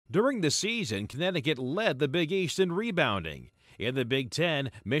During the season, Connecticut led the Big East in rebounding. In the Big Ten,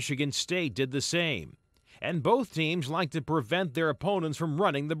 Michigan State did the same. And both teams like to prevent their opponents from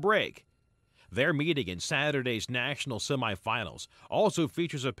running the break. Their meeting in Saturday's national semifinals also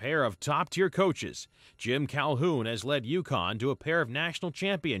features a pair of top-tier coaches. Jim Calhoun has led UConn to a pair of national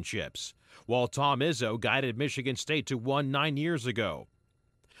championships, while Tom Izzo guided Michigan State to one 9 years ago.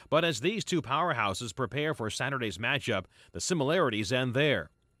 But as these two powerhouses prepare for Saturday's matchup, the similarities end there.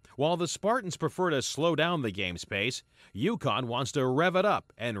 While the Spartans prefer to slow down the game's pace, UConn wants to rev it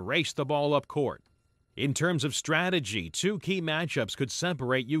up and race the ball up court. In terms of strategy, two key matchups could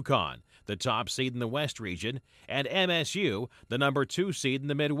separate UConn, the top seed in the West region, and MSU, the number 2 seed in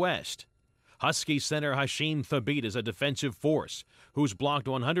the Midwest. Huskies center Hasheem Thabeet is a defensive force who's blocked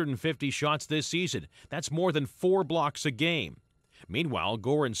 150 shots this season. That's more than 4 blocks a game. Meanwhile,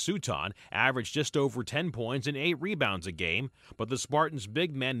 Goran Suton averaged just over 10 points and 8 rebounds a game, but the Spartans'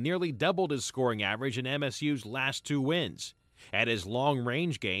 big man nearly doubled his scoring average in MSU's last 2 wins. And his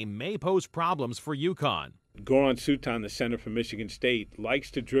long-range game may pose problems for UConn. Goran Suton, the center for Michigan State, likes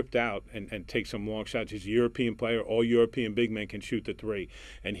to drift out and take some long shots. He's a European player. All European big men can shoot the 3,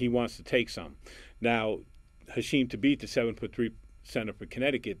 and he wants to take some. Now, Hasheem Thabeet, the 7'3" center for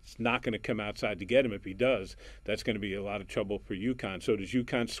Connecticut, is not going to come outside to get him. If he does, that's going to be a lot of trouble for UConn. So does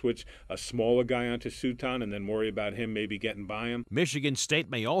UConn switch a smaller guy onto Suton and then worry about him maybe getting by him? Michigan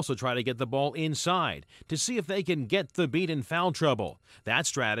State may also try to get the ball inside to see if they can get Thabeet in foul trouble. That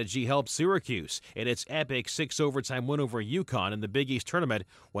strategy helped Syracuse in its epic 6-overtime win over UConn in the Big East tournament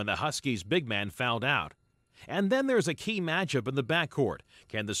when the Huskies' big man fouled out. And then there's a key matchup in the backcourt.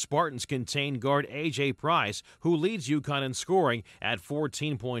 Can the Spartans contain guard A.J. Price, who leads UConn in scoring at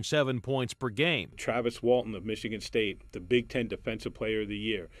 14.7 points per game? Travis Walton of Michigan State, the Big Ten Defensive Player of the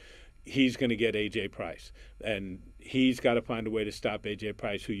Year, he's going to get A.J. Price. And he's got to find a way to stop A.J.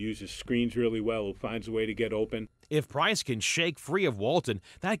 Price, who uses screens really well, who finds a way to get open. If Price can shake free of Walton,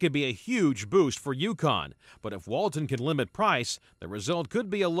 that could be a huge boost for UConn. But if Walton can limit Price, the result could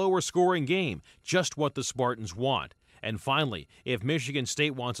be a lower-scoring game, just what the Spartans want. And finally, if Michigan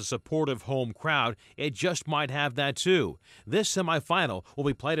State wants a supportive home crowd, it just might have that too. This semifinal will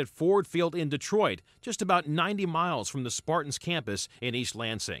be played at Ford Field in Detroit, just about 90 miles from the Spartans campus in East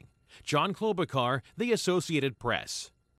Lansing. John Klobuchar, The Associated Press.